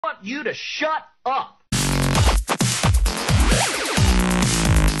want you to shut up.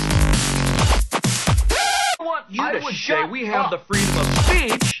 I would say we have the freedom of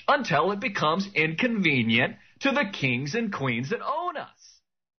speech until it becomes inconvenient to the kings and queens that own us.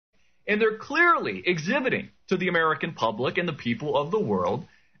 And they're clearly exhibiting to the American public and the people of the world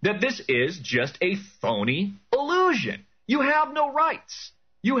that this is just a phony illusion. You have no rights.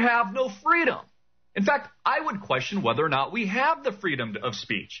 You have no freedom. In fact, I would question whether or not we have the freedom of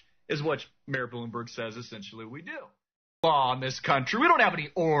speech, is what Mayor Bloomberg says essentially we do. Law in this country. We don't have any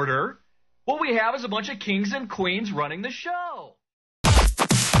order. What we have is a bunch of kings and queens running the show.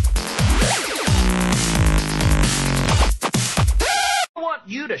 I want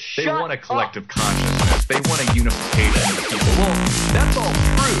you to shut up. They want a collective consciousness. They want a unification of the people. Well, that's all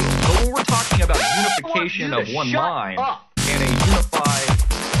true. But when we're talking about unification of one mind and a unified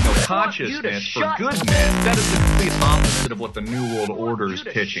consciousness for goodness, that is the complete opposite of what the New World Order is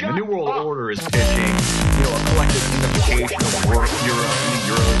pitching. The New World Order is pitching, a collective unification of Europe and the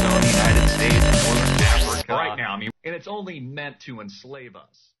Eurozone, the United States, and Northern Africa. Right now, and it's only meant to enslave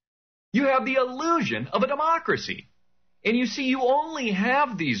us. You have the illusion of a democracy. And you see, you only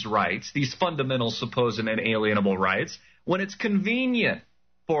have these rights, these fundamental, supposed and inalienable rights, when it's convenient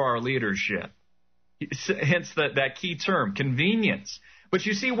for our leadership. Hence that key term, convenience. But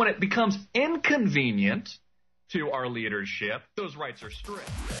you see, when it becomes inconvenient to our leadership, those rights are stripped.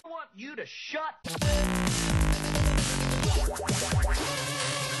 I want you to shut up.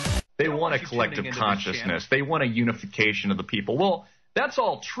 They want a collective consciousness. They want a unification of the people. Well, that's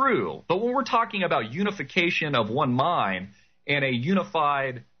all true. But when we're talking about unification of one mind and a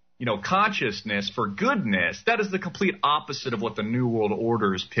unified, consciousness for goodness, that is the complete opposite of what the New World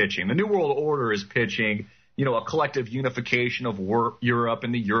Order is pitching. The New World Order is pitching a collective unification of Europe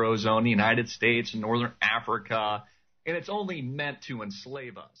and the Eurozone, the United States and Northern Africa, and it's only meant to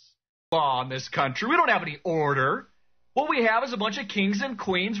enslave us. Law in this country. We don't have any order. What we have is a bunch of kings and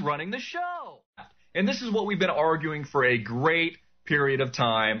queens running the show. And this is what we've been arguing for a great period of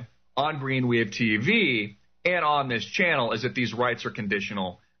time on Greenweave TV and on this channel, is that these rights are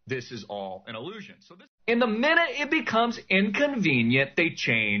conditional. This is all an illusion. And the minute it becomes inconvenient, they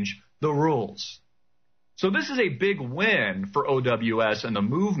change the rules. So this is a big win for OWS and the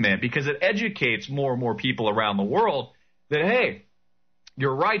movement, because it educates more and more people around the world that, hey,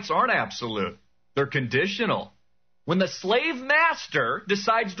 your rights aren't absolute. They're conditional. When the slave master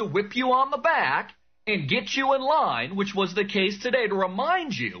decides to whip you on the back and get you in line, which was the case today, to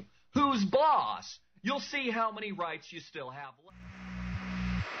remind you who's boss, you'll see how many rights you still have left.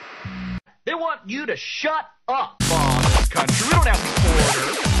 They want you to shut up, law in this country. We don't have any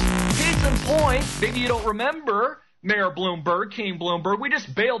order. Case in point, maybe you don't remember Mayor Bloomberg, King Bloomberg. We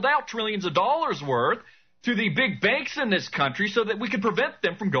just bailed out trillions of dollars worth to the big banks in this country so that we could prevent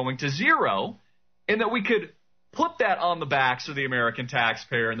them from going to zero, and that we could put that on the backs of the American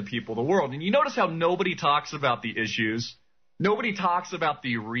taxpayer and the people of the world. And you notice how nobody talks about the issues. Nobody talks about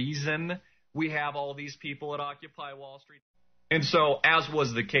the reason we have all these people at Occupy Wall Street. And so, as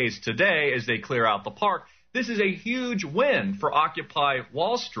was the case today, as they clear out the park, this is a huge win for Occupy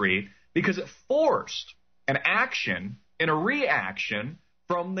Wall Street, because it forced an action and a reaction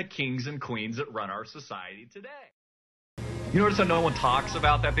from the kings and queens that run our society today. You notice how no one talks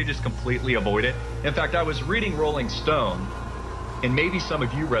about that? They just completely avoid it. In fact, I was reading Rolling Stone, and maybe some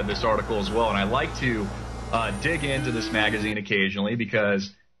of you read this article as well, and I like to dig into this magazine occasionally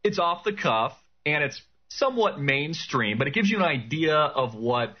because it's off the cuff and it's somewhat mainstream, but it gives you an idea of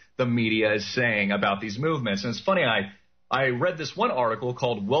what the media is saying about these movements. And it's funny, I read this one article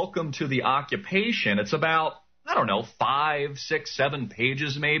called Welcome to the Occupation. It's about, 5, 6, 7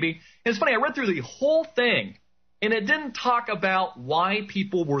 pages maybe. And it's funny, I read through the whole thing, and it didn't talk about why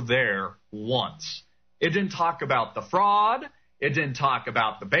people were there once. It didn't talk about the fraud. It didn't talk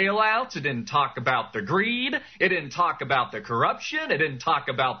about the bailouts. It didn't talk about the greed. It didn't talk about the corruption. It didn't talk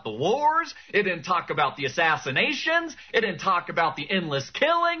about the wars. It didn't talk about the assassinations. It didn't talk about the endless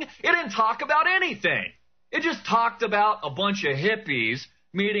killing. It didn't talk about anything. It just talked about a bunch of hippies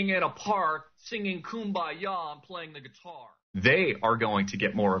meeting in a park, singing Kumbaya and playing the guitar. They are going to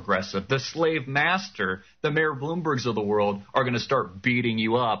get more aggressive. The slave master, the Mayor Bloombergs of the world, are going to start beating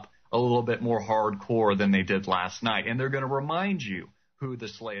you up a little bit more hardcore than they did last night. And they're going to remind you who the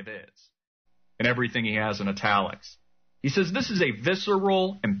slave is. And everything he has in italics. He says this is a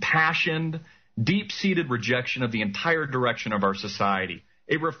visceral, impassioned, deep-seated rejection of the entire direction of our society.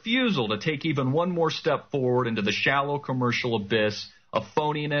 A refusal to take even one more step forward into the shallow commercial abyss of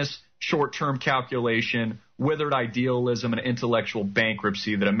phoniness, short-term calculation, withered idealism, and intellectual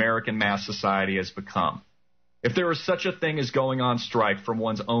bankruptcy that American mass society has become. If there is such a thing as going on strike from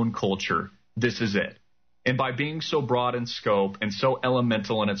one's own culture, this is it. And by being so broad in scope and so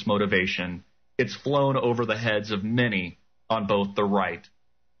elemental in its motivation, it's flown over the heads of many on both the right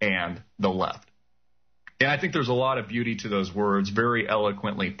and the left. And I think there's a lot of beauty to those words, very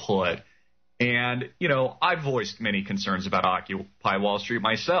eloquently put. And, you know, I've voiced many concerns about Occupy Wall Street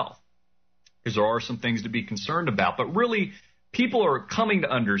myself, because there are some things to be concerned about. But really, people are coming to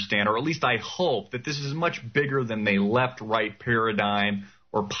understand, or at least I hope, that this is much bigger than a left-right paradigm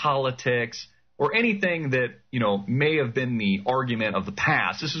or politics or anything that, you know, may have been the argument of the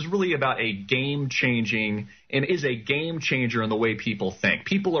past. This is really about a game-changing and is a game-changer in the way people think.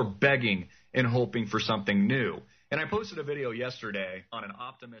 People are begging and hoping for something new. And I posted a video yesterday on an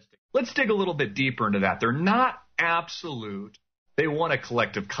optimistic. Let's dig a little bit deeper into that. They're not absolute. They want a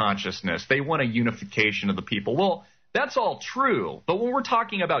collective consciousness. They want a unification of the people. Well, that's all true. But when we're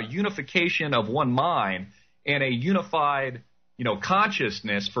talking about unification of one mind and a unified, you know,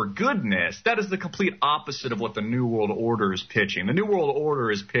 consciousness for goodness, that is the complete opposite of what the New World Order is pitching. The New World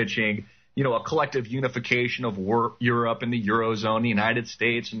Order is pitching, you know, a collective unification of Europe and the Eurozone, the United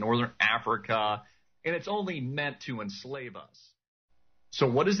States and Northern Africa, and it's only meant to enslave us. So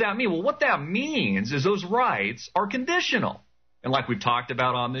what does that mean? Well, what that means is those rights are conditional. And like we've talked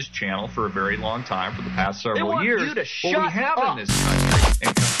about on this channel for a very long time, for the past several years, what we have in this country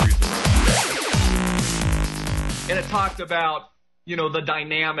and countries around. And it talked about, you know, the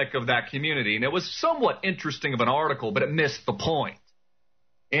dynamic of that community. And it was somewhat interesting of an article, but it missed the point.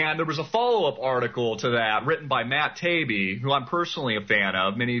 And there was a follow-up article to that written by Matt Taibbi, who I'm personally a fan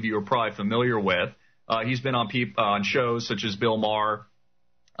of. Many of you are probably familiar with. He's been on shows such as Bill Maher.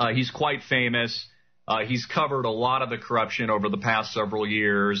 He's quite famous. He's covered a lot of the corruption over the past several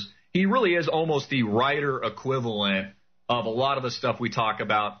years. He really is almost the writer equivalent of a lot of the stuff we talk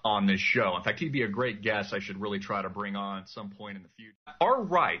about on this show. In fact, he'd be a great guest I should really try to bring on at some point in the future. Our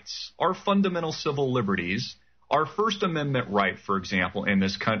rights, our fundamental civil liberties, our First Amendment right, for example, in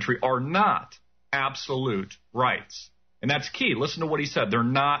this country are not absolute rights. And that's key. Listen to what he said. They're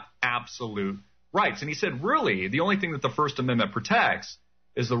not absolute rights. And he said, really, the only thing that the First Amendment protects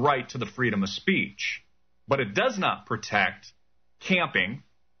is the right to the freedom of speech. But it does not protect camping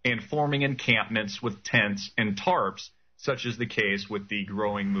and forming encampments with tents and tarps, such as the case with the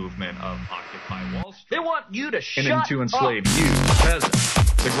growing movement of Occupy Wall Street. They want you to shut up. And then to enslave you, the peasants,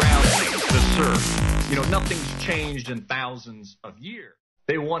 the groundlings, the serfs. You know, nothing's changed in thousands of years.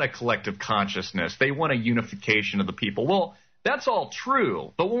 They want a collective consciousness. They want a unification of the people. Well, that's all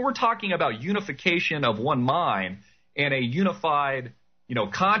true. But when we're talking about unification of one mind and a unified, you know,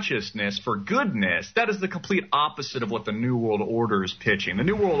 consciousness for goodness, that is the complete opposite of what the New World Order is pitching. The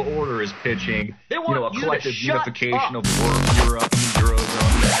New World Order is pitching, you know, a collective unification of Europe and the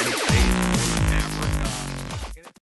Eurozone, the United States.